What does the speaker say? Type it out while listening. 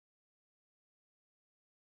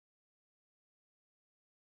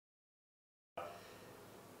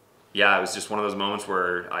Yeah, it was just one of those moments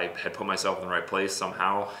where I had put myself in the right place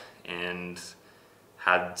somehow and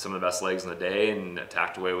had some of the best legs in the day and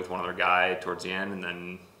attacked away with one other guy towards the end, and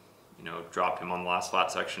then dropped him on the last flat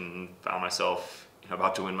section and found myself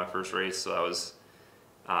about to win my first race. So that was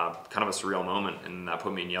kind of a surreal moment, and that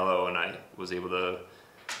put me in yellow, and I was able to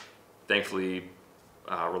thankfully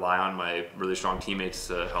rely on my really strong teammates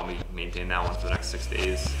to help me maintain that one for the next 6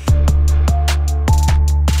 days.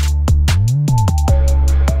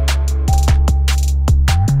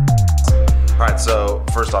 All right, so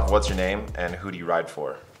first off, what's your name and who do you ride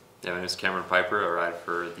for? Yeah, my name is Cameron Piper. I ride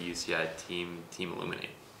for the UCI team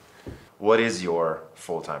Illuminate. What is your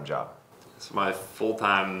full-time job? So my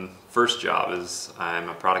full-time first job is I'm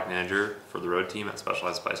a product manager for the road team at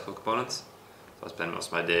Specialized Bicycle Components. So I spend most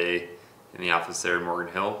of my day in the office there in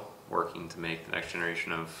Morgan Hill, working to make the next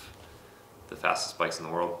generation of the fastest bikes in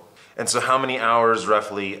the world. And so how many hours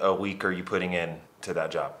roughly a week are you putting in to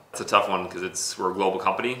that job? It's a tough one because we're a global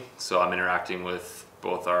company, so I'm interacting with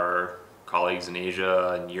both our colleagues in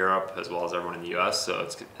Asia and Europe as well as everyone in the US, so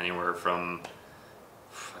it's anywhere from,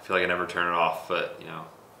 I feel like I never turn it off, but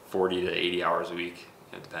 40 to 80 hours a week,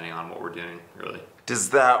 depending on what we're doing, really. Does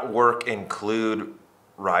that work include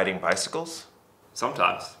riding bicycles?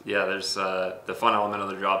 Sometimes, yeah. There's the fun element of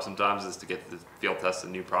the job sometimes is to get to field test a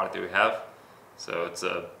new product that we have. So it's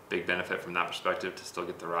a big benefit from that perspective to still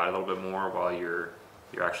get to ride a little bit more while you're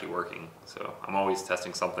actually working. So I'm always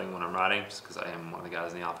testing something when I'm riding, just because I am one of the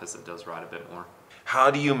guys in the office that does ride a bit more.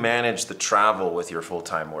 How do you manage the travel with your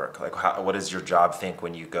full-time work? Like, what does your job think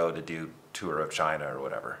when you go to do tour of China or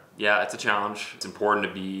whatever? Yeah, it's a challenge. It's important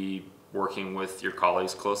to be working with your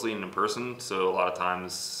colleagues closely and in person. So a lot of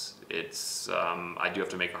times it's I do have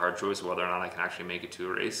to make a hard choice whether or not I can actually make it to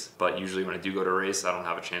a race. But usually when I do go to a race, I don't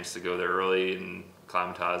have a chance to go there early and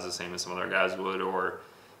acclimatize the same as some other guys would, or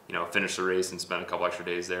finish the race and spend a couple extra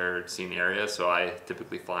days there seeing the area. So I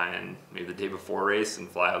typically fly in maybe the day before a race and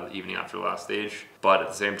fly out the evening after the last stage. But at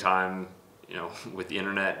the same time, with the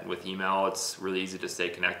internet, with email, it's really easy to stay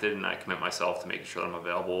connected, and I commit myself to making sure that I'm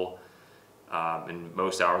available in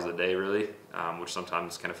most hours of the day, really, which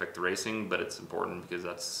sometimes can affect the racing, but it's important because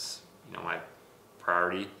that's my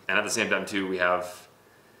priority. And at the same time too, we have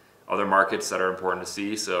other markets that are important to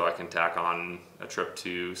see, so I can tack on a trip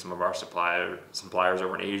to some of our suppliers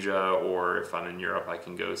over in Asia, or if I'm in Europe, I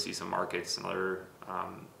can go see some markets and other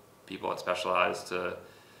people at Specialized to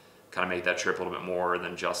kind of make that trip a little bit more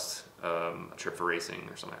than just a trip for racing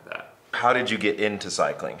or something like that. How did you get into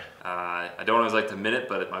cycling? I don't always like to admit it,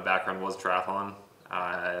 but my background was triathlon.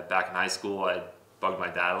 Back in high school, I bugged my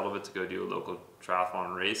dad a little bit to go do a local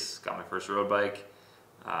triathlon race, got my first road bike.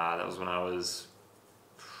 That was when I was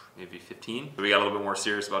maybe 15. We got a little bit more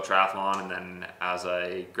serious about triathlon, and then as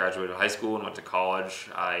I graduated high school and went to college,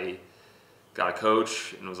 I got a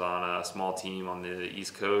coach and was on a small team on the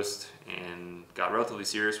East Coast and got relatively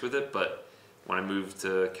serious with it. But when I moved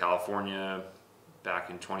to California back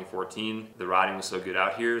in 2014, the riding was so good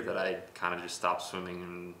out here that I kind of just stopped swimming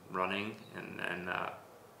and running, and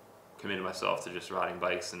committed myself to just riding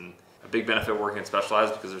bikes. And a big benefit working at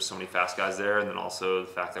Specialized, because there's so many fast guys there, and then also the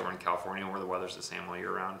fact that we're in California where the weather's the same all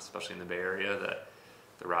year round, especially in the Bay Area, that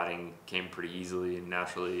the riding came pretty easily and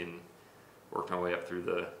naturally, and worked my way up through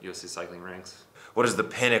the USC cycling ranks. What is the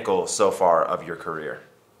pinnacle so far of your career?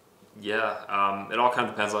 Yeah, it all kind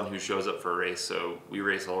of depends on who shows up for a race. So we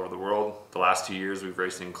race all over the world. The last 2 years we've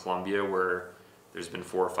raced in Colombia, where there's been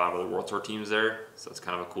 4 or 5 other World Tour teams there. So it's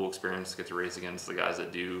kind of a cool experience to get to race against the guys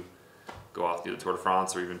that do go off to do the Tour de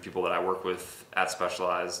France, or even people that I work with at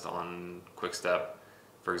Specialized on Quick Step,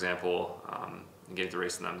 for example. And getting to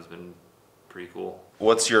race them has been pretty cool.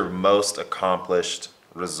 What's your most accomplished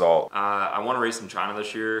result? I won a race in China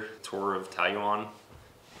this year, Tour of Taiwan.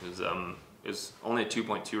 It was only a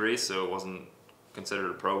 2.2 race, so it wasn't considered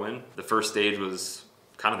a pro win. The first stage was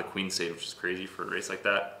kind of the queen stage, which is crazy for a race like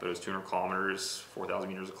that, but it was 200 kilometers, 4,000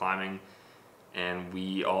 meters of climbing, and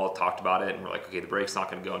we all talked about it, and we're like, okay, the brake's not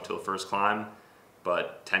going to go until the first climb,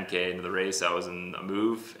 but 10K into the race, I was in a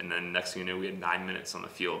move, and then next thing you knew, we had 9 minutes on the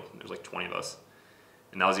field. There was like 20 of us,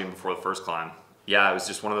 and that was even before the first climb. Yeah, it was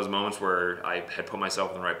just one of those moments where I had put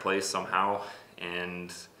myself in the right place somehow,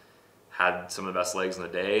 and had some of the best legs in the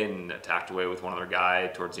day and attacked away with one other guy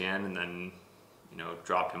towards the end, and then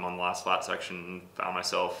dropped him on the last flat section and found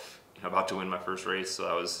myself about to win my first race. So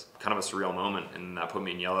that was kind of a surreal moment, and that put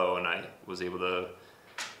me in yellow, and I was able to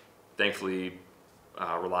thankfully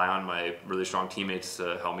rely on my really strong teammates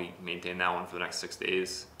to help me maintain that one for the next 6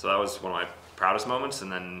 days. So that was one of my proudest moments.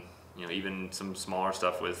 And then even some smaller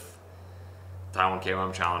stuff with Taiwan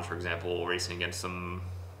KOM Challenge, for example, racing against some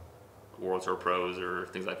World Tour pros or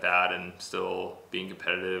things like that and still being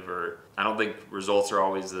competitive. Or I don't think results are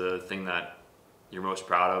always the thing that you're most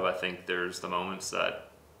proud of. I think there's the moments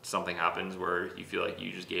that something happens where you feel like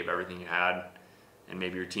you just gave everything you had, and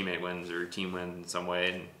maybe your teammate wins or your team wins in some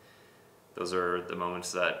way, and those are the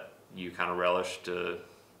moments that you kind of relish to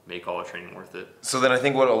make all the training worth it. So then I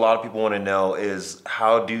think what a lot of people want to know is,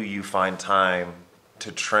 how do you find time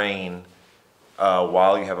to train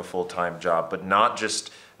while you have a full-time job, but not just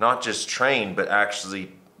train, but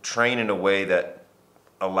actually train in a way that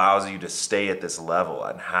allows you to stay at this level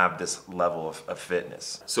and have this level of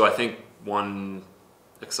fitness? So I think one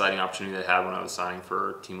exciting opportunity they had when I was signing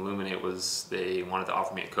for Team Illuminate was they wanted to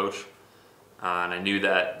offer me a coach. And I knew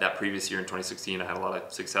that previous year in 2016 I had a lot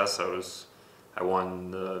of success. I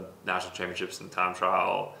won the national championships in the time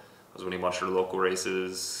trial. I was winning a bunch of local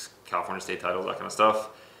races, California state titles, that kind of stuff.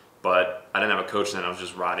 But I didn't have a coach then. I was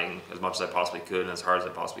just riding as much as I possibly could and as hard as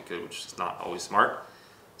I possibly could, which is not always smart.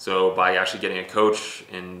 So by actually getting a coach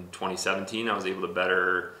in 2017, I was able to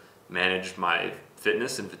better manage my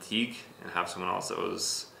fitness and fatigue and have someone else that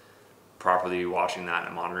was properly watching that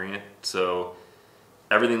and monitoring it. So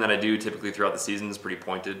everything that I do typically throughout the season is pretty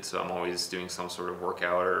pointed. So I'm always doing some sort of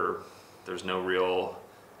workout, or there's no real,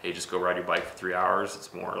 hey, just go ride your bike for 3 hours.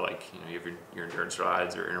 It's more like, you have your endurance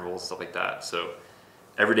rides or intervals, stuff like that. So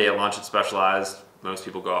every day at lunch it's specialized. Most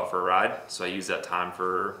people go out for a ride. So I use that time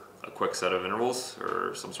for a quick set of intervals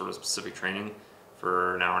or some sort of specific training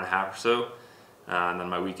for an hour and a half or so. And then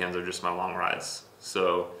my weekends are just my long rides.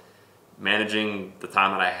 So managing the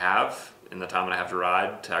time that I have and the time that I have to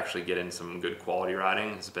ride to actually get in some good quality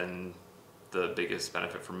riding has been the biggest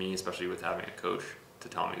benefit for me, especially with having a coach to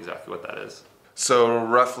tell me exactly what that is. So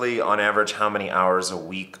roughly, on average, how many hours a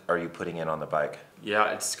week are you putting in on the bike?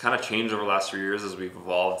 Yeah, it's kind of changed over the last 3 years as we've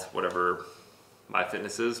evolved whatever my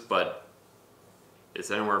fitness is, but it's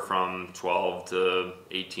anywhere from 12 to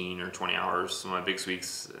 18 or 20 hours. So my biggest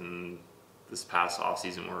weeks in this past off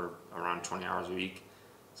season were around 20 hours a week.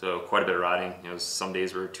 So quite a bit of riding. Some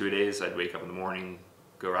days were 2 days. I'd wake up in the morning,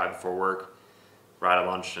 go ride before work, ride at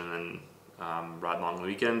lunch, and then ride along the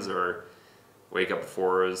weekends, or wake up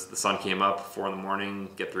before as the sun came up, 4 in the morning,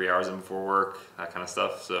 get 3 hours in before work, that kind of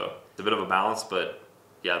stuff. So it's a bit of a balance, but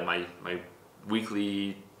yeah, my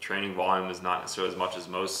weekly training volume is not necessarily as much as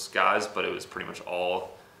most guys, but it was pretty much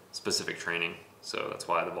all specific training. So that's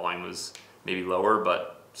why the volume was maybe lower,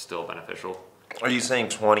 but still beneficial. Are you saying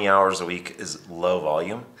 20 hours a week is low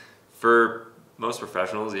volume? For most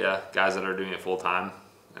professionals, yeah, guys that are doing it full time,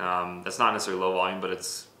 that's not necessarily low volume, but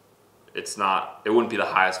it wouldn't be the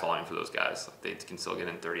highest volume for those guys. Like, they can still get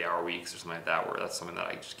in 30-hour weeks or something like that, where that's something that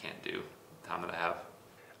I just can't do the time that I have.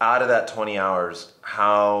 Out of that 20 hours,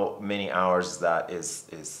 how many hours of that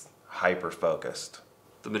is hyper-focused?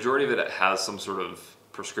 The majority of it has some sort of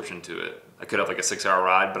prescription to it. I could have like a 6-hour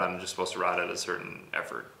ride, but I'm just supposed to ride at a certain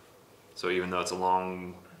effort. So even though it's a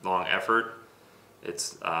long effort,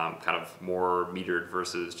 it's kind of more metered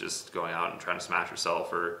versus just going out and trying to smash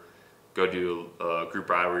yourself or go do a group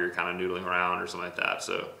ride where you're kind of noodling around or something like that.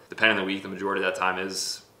 So depending on the week, the majority of that time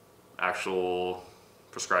is actual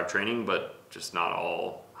prescribed training, but just not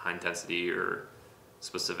all high intensity or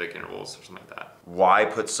specific intervals or something like that. Why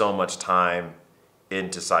put so much time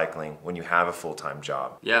into cycling when you have a full-time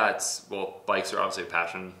job? Yeah, bikes are obviously a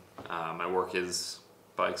passion. My work is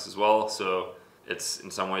bikes as well, so it's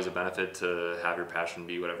in some ways a benefit to have your passion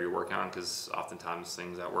be whatever you're working on, because oftentimes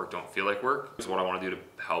things at work don't feel like work. It's what I want to do to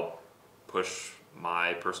help push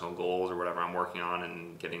my personal goals or whatever I'm working on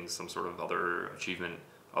and getting some sort of other achievement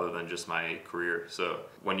other than just my career. So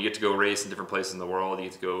when you get to go race in different places in the world, you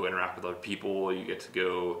get to go interact with other people, you get to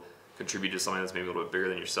go contribute to something that's maybe a little bit bigger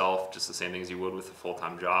than yourself, just the same things you would with a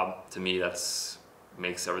full-time job. To me, that's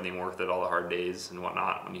makes everything worth it, all the hard days and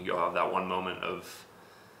whatnot. When you go have that one moment of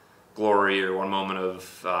glory or one moment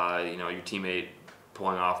of your teammate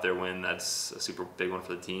pulling off their win, that's a super big one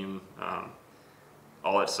for the team.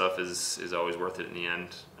 All that stuff is always worth it in the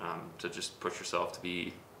end, to just push yourself to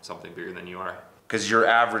be something bigger than you are. Because your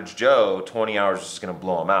average Joe, 20 hours is just going to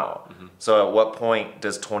blow him out. Mm-hmm. So at what point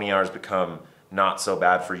does 20 hours become not so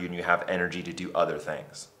bad for you and you have energy to do other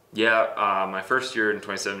things? Yeah, my first year in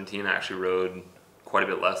 2017, I actually rode quite a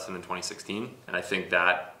bit less than in 2016. And I think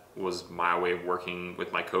that was my way of working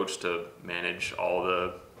with my coach to manage all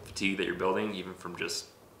the fatigue that you're building, even from just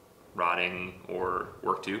riding or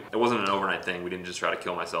work too. It wasn't an overnight thing. We didn't just try to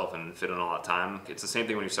kill myself and fit in all that time. It's the same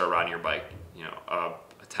thing when you start riding your bike.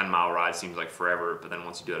 A 10-mile ride seems like forever, but then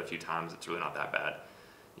once you do it a few times, it's really not that bad.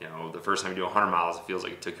 The first time you do 100 miles, it feels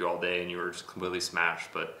like it took you all day and you were just completely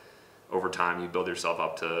smashed. But over time you build yourself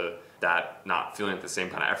up to that, not feeling the same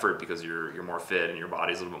kind of effort because you're more fit and your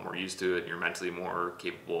body's a little bit more used to it and you're mentally more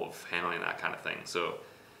capable of handling that kind of thing. So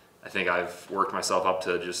I think I've worked myself up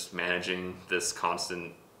to just managing this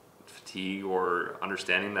constant fatigue or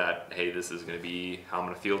understanding that, hey, this is going to be how I'm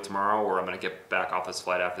going to feel tomorrow, or I'm going to get back off this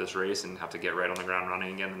flight after this race and have to get right on the ground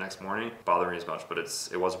running again the next morning. Bother me as much, but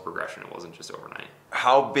it was a progression. It wasn't just overnight.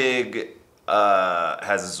 How big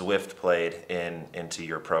has Zwift played into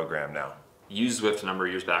your program now? Used Zwift a number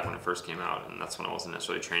of years back when it first came out, and that's when I wasn't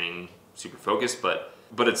necessarily training super focused, but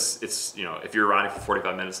it's you know, if you're riding for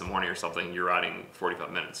 45 minutes in the morning or something, you're riding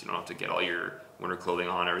 45 minutes. You don't have to get all your winter clothing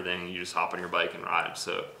on, everything. You just hop on your bike and ride.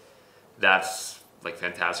 So that's like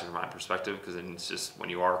fantastic from my perspective, because it's just when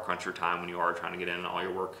you are cruncher time, when you are trying to get in all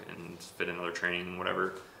your work and fit in other training,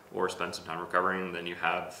 whatever, or spend some time recovering, then you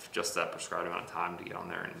have just that prescribed amount of time to get on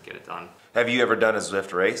there and get it done. Have you ever done a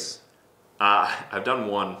Zwift race? I've done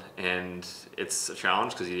one, and it's a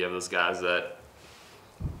challenge because you have those guys that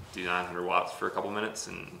do 900 watts for a couple minutes,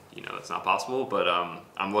 and you know it's not possible. But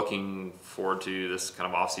I'm looking forward to this kind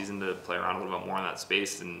of off season to play around a little bit more in that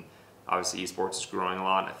space. And obviously, esports is growing a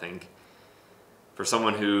lot. I think for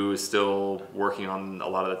someone who is still working on a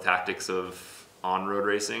lot of the tactics of on-road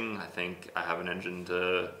racing, I think I have an engine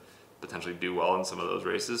to potentially do well in some of those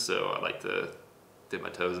races. So I'd like to dip my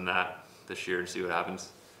toes in that this year and see what happens.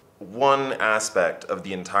 One aspect of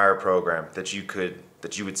the entire program that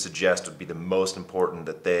you would suggest would be the most important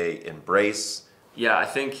that they embrace? Yeah, I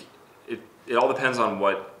think it all depends on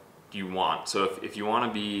what you want. So if you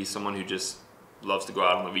want to be someone who just loves to go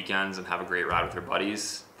out on the weekends and have a great ride with your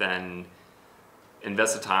buddies, then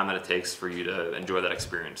invest the time that it takes for you to enjoy that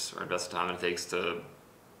experience, or invest the time that it takes to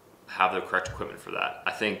have the correct equipment for that.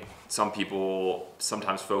 I think some people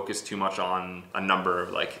sometimes focus too much on a number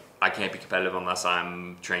of like, I can't be competitive unless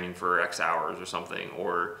I'm training for X hours or something,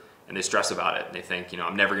 and they stress about it and they think, you know,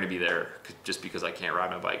 I'm never going to be there just because I can't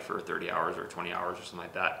ride my bike for 30 hours or 20 hours or something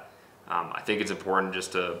like that. I think it's important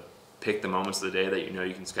just to pick the moments of the day that you know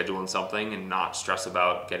you can schedule in something and not stress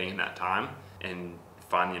about getting in that time, and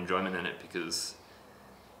find the enjoyment in it, because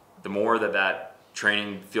the more that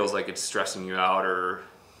training feels like it's stressing you out or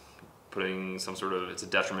putting some sort of, it's a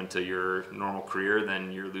detriment to your normal career,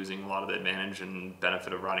 then you're losing a lot of the advantage and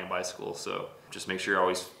benefit of riding a bicycle. So just make sure you're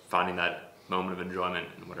always finding that moment of enjoyment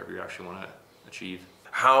in whatever you actually want to achieve.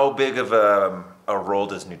 How big of a role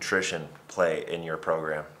does nutrition play in your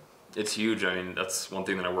program? It's huge. I mean, that's one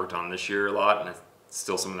thing that I worked on this year a lot, and it's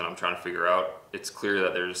still something that I'm trying to figure out. It's clear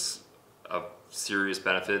that there's a serious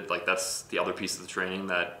benefit. Like, that's the other piece of the training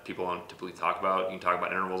that people don't typically talk about. You can talk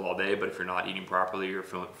about intervals all day, but if you're not eating properly or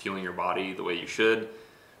fueling your body the way you should,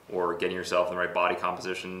 or getting yourself in the right body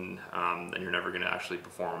composition, then you're never going to actually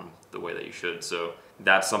perform the way that you should. So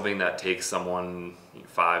that's something that takes someone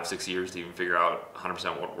 5-6 years to even figure out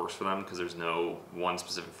 100% what works for them, because there's no one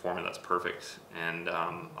specific formula that's perfect. And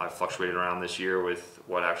I've fluctuated around this year with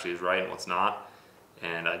what actually is right and what's not.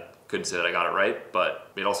 And I couldn't say that I got it right, but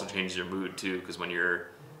it also changes your mood too, because when you're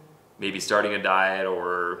maybe starting a diet,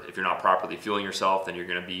 or if you're not properly fueling yourself, then you're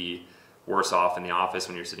going to be worse off in the office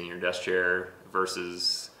when you're sitting in your desk chair,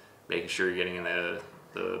 versus making sure you're getting in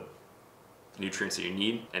the nutrients that you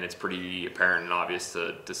need. And it's pretty apparent and obvious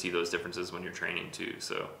to see those differences when you're training too.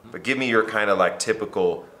 So, but give me your kind of like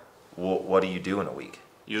typical, what do you do in a week?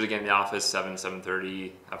 Usually get in the office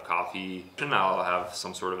 7:30, have coffee, and I'll have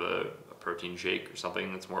some sort of a protein shake or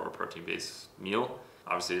something that's more of a protein-based meal.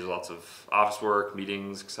 Obviously there's lots of office work,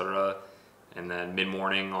 meetings, etc. And then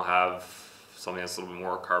mid-morning I'll have something that's a little bit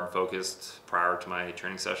more carb focused prior to my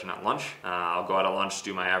training session at lunch. I'll go out at lunch,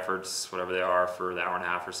 do my efforts, whatever they are, for the hour and a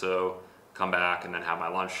half or so, come back and then have my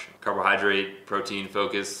lunch. Carbohydrate, protein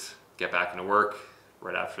focused, get back into work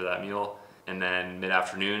right after that meal. And then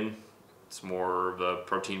mid-afternoon, it's more of a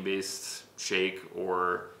protein-based shake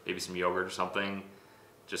or maybe some yogurt or something,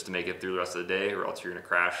 just to make it through the rest of the day, or else you're gonna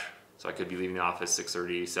crash. So I could be leaving the office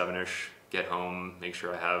 6:30, 7-ish, get home, make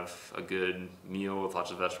sure I have a good meal with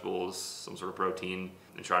lots of vegetables, some sort of protein,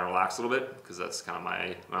 and try and relax a little bit, because that's kind of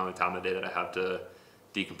my only time of the day that I have to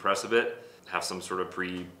decompress a bit. Have some sort of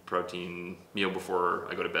pre-protein meal before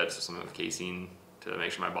I go to bed, so something with casein, to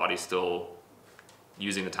make sure my body's still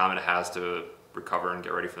using the time it has to recover and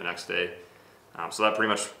get ready for the next day. So that pretty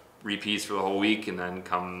much repeats for the whole week, and then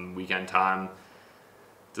come weekend time,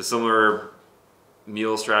 the similar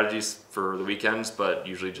meal strategies for the weekends, but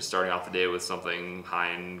usually just starting off the day with something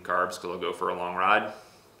high in carbs, because I'll go for a long ride,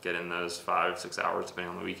 get in those 5-6 hours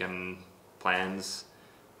depending on the weekend plans,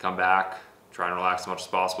 come back, try and relax as much as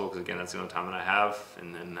possible, because again, that's the only time that I have,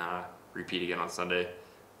 and then repeat again on Sunday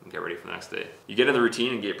and get ready for the next day. You get in the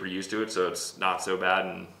routine and get pretty used to it, so it's not so bad,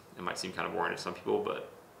 and it might seem kind of boring to some people,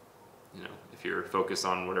 but you know, if you're focused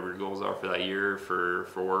on whatever your goals are for that year, for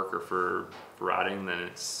work or for riding, then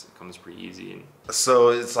it comes pretty easy. And so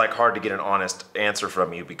it's like hard to get an honest answer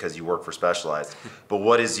from you because you work for Specialized. But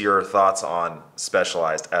what is your thoughts on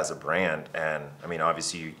Specialized as a brand? And I mean,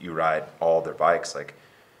 obviously you ride all their bikes. Like,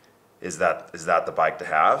 is that the bike to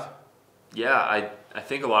have? Yeah, I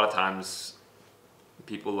think a lot of times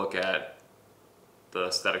people look at the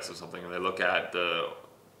aesthetics of something, or they look at the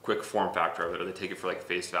quick form factor of it, or they take it for like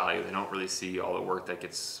face value. They don't really see all the work that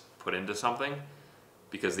gets put into something,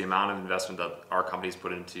 because the amount of investment that our company's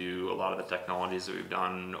put into a lot of the technologies that we've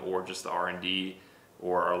done, or just the R&D,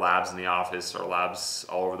 or our labs in the office, our labs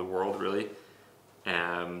all over the world really,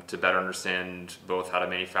 to better understand both how to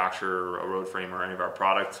manufacture a road frame or any of our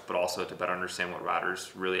products, but also to better understand what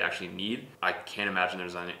riders really actually need. I can't imagine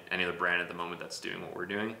there's any other brand at the moment that's doing what we're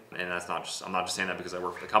doing. And that's not just, I'm not just saying that because I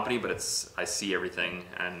work for the company, but I see everything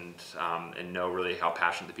and know really how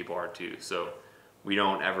passionate the people are too. So we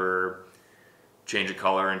don't ever change a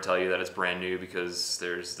color and tell you that it's brand new because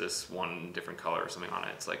there's this one different color or something on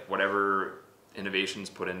it. It's like whatever innovations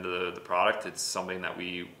put into the product, it's something that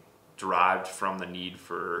we derived from the need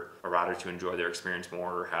for a rider to enjoy their experience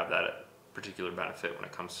more, or have that particular benefit when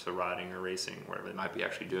it comes to riding or racing, whatever they might be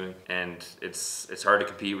actually doing. And it's hard to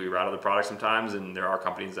compete. We ride other products sometimes, and there are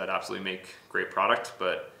companies that absolutely make great product,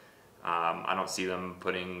 but I don't see them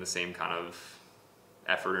putting the same kind of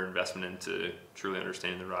effort or investment into truly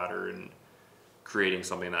understanding the rider and creating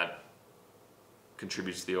something that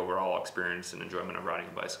contributes to the overall experience and enjoyment of riding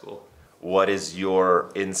a bicycle. What is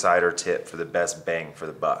your insider tip for the best bang for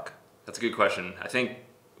the buck? That's a good question. I think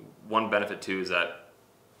one benefit too is that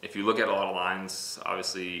if you look at a lot of lines,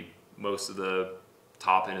 obviously most of the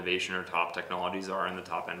top innovation or top technologies are in the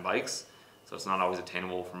top end bikes. So it's not always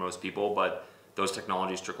attainable for most people, but those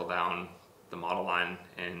technologies trickle down the model line.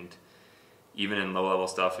 And even in low level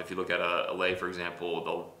stuff, if you look at a lay, for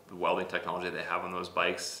example, the welding technology they have on those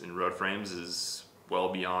bikes and road frames is well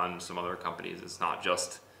beyond some other companies. It's not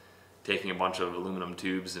just taking a bunch of aluminum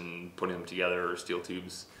tubes and putting them together, or steel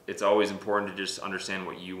tubes. It's always important to just understand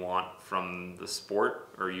what you want from the sport,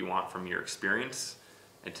 or you want from your experience,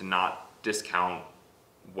 and to not discount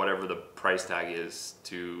whatever the price tag is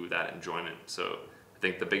to that enjoyment. So I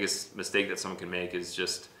think the biggest mistake that someone can make is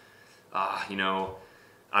just, you know,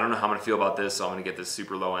 I don't know how I'm gonna feel about this, so I'm gonna get this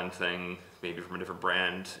super low end thing, maybe from a different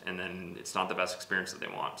brand, and then it's not the best experience that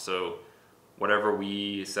they want. So whatever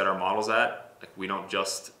we set our models at, like, we don't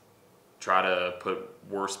just try to put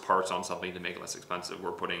worse parts on something to make it less expensive.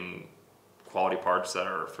 We're putting quality parts that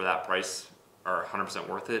are, for that price, are 100%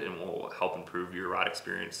 worth it and will help improve your ride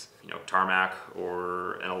experience. You know, tarmac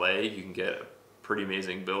or NLA, you can get a pretty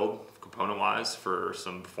amazing build component wise for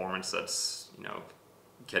some performance that's, you know,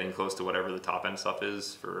 getting close to whatever the top end stuff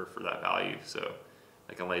is for that value. So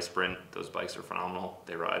like a NLA Sprint, those bikes are phenomenal.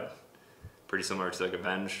 They ride pretty similar to like a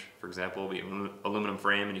Venge, for example, be aluminum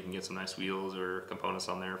frame, and you can get some nice wheels or components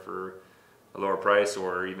on there for a lower price,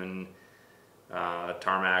 or even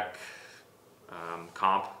tarmac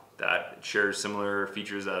comp that shares similar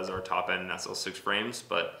features as our top end SL6 frames,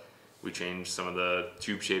 but we changed some of the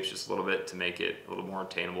tube shapes just a little bit to make it a little more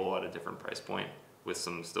attainable at a different price point, with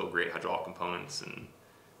some still great hydraulic components and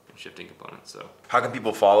shifting components. So how can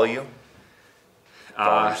people follow you?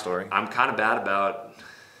 Follow your story? I'm kind of bad about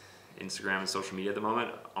Instagram and social media at the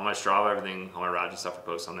moment. On my Strava, everything, all my rides and stuff I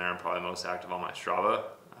post on there. I'm probably most active on my Strava.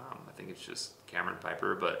 I think it's just Cameron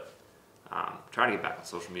Piper, but trying to get back on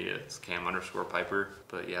social media. It's Cam_Piper,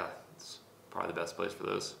 but yeah, it's probably the best place for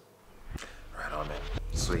those. Right on, man.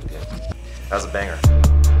 Sweet, dude. That was a banger.